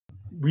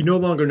we no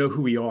longer know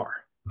who we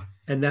are.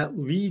 And that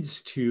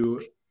leads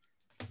to,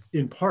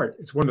 in part,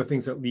 it's one of the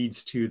things that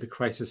leads to the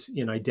crisis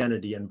in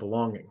identity and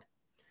belonging.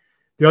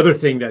 The other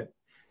thing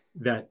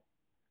that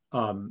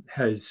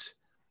has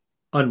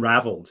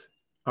unraveled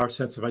our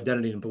sense of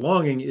identity and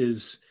belonging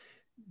is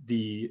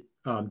the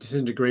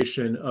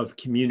disintegration of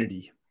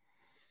community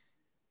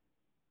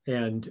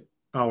and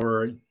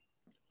our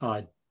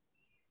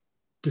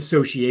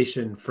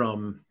dissociation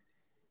from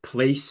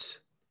place,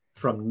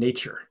 from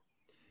nature.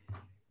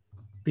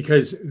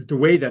 Because the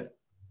way that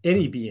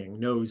any being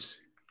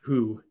knows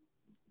who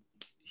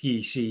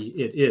he, she,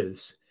 it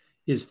is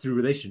through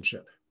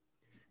relationship.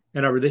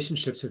 And our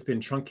relationships have been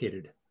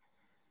truncated.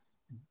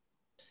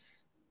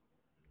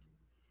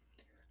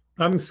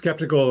 I'm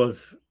skeptical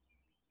of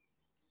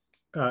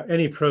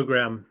any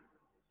program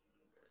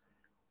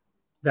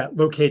that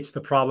locates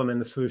the problem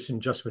and the solution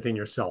just within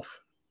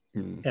yourself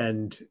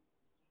and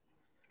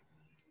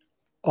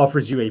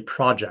offers you a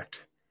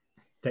project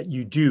that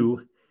you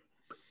do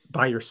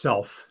by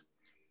yourself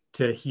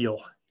to heal.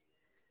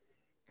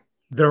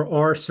 There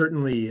are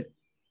certainly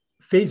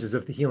phases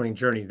of the healing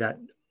journey that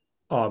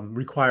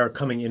require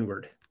coming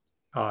inward,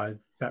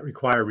 that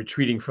require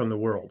retreating from the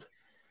world.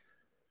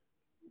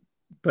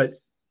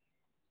 But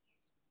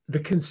the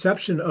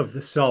conception of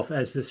the self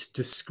as this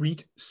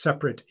discrete,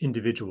 separate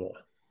individual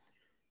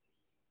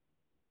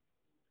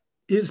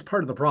is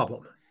part of the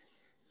problem.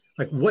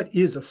 Like, what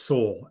is a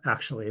soul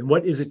actually, and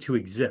what is it to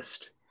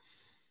exist?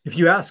 If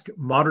you ask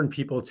modern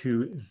people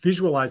to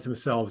visualize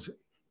themselves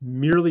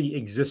merely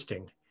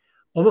existing,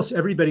 almost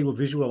everybody will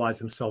visualize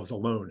themselves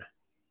alone.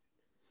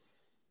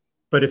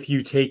 But if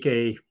you take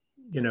a,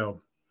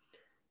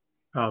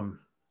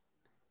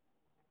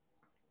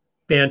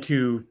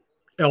 Bantu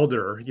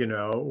elder,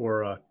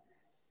 or a,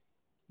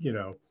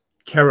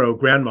 Karo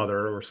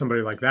grandmother or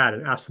somebody like that,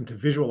 and ask them to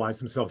visualize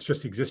themselves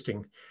just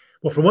existing,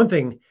 well, for one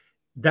thing,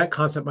 that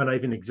concept might not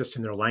even exist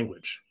in their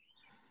language,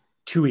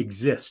 to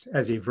exist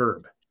as a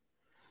verb.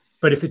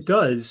 But if it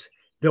does,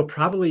 they'll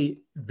probably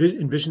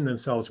envision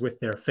themselves with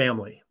their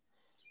family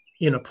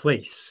in a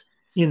place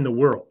in the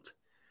world.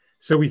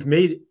 So we've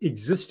made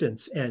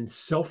existence and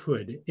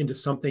selfhood into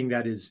something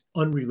that is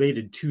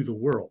unrelated to the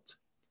world.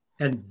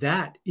 And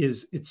that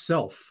is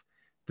itself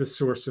the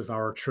source of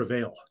our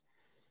travail.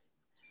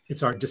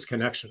 It's our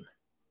disconnection.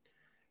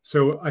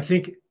 So I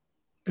think,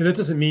 and that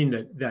doesn't mean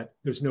that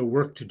there's no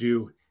work to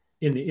do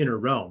in the inner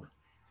realm,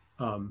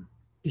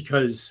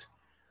 because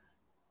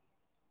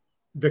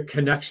the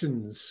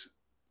connections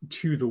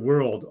to the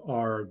world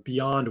are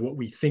beyond what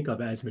we think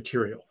of as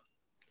material.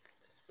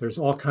 There's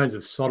all kinds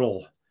of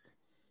subtle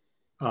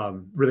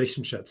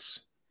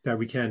relationships that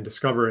we can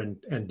discover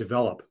and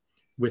develop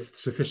with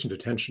sufficient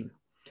attention.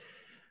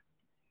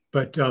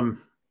 But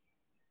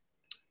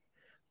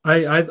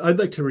I'd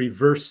like to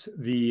reverse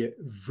the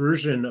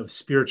version of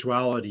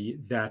spirituality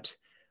that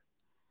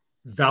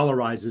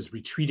valorizes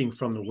retreating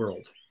from the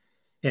world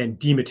and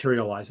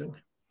dematerializing,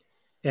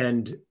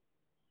 and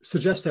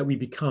suggest that we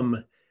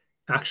become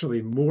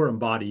actually more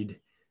embodied,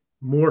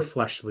 more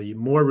fleshly,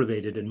 more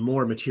related, and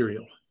more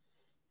material.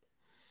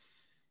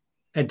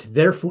 And to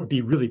therefore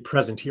be really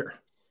present here,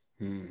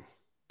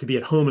 to be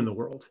at home in the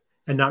world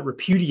and not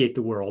repudiate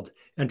the world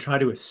and try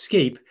to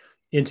escape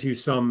into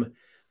some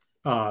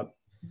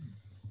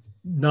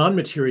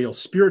non-material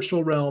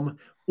spiritual realm,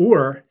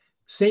 or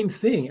same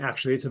thing,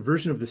 actually, it's a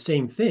version of the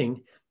same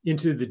thing,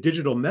 into the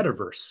digital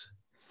metaverse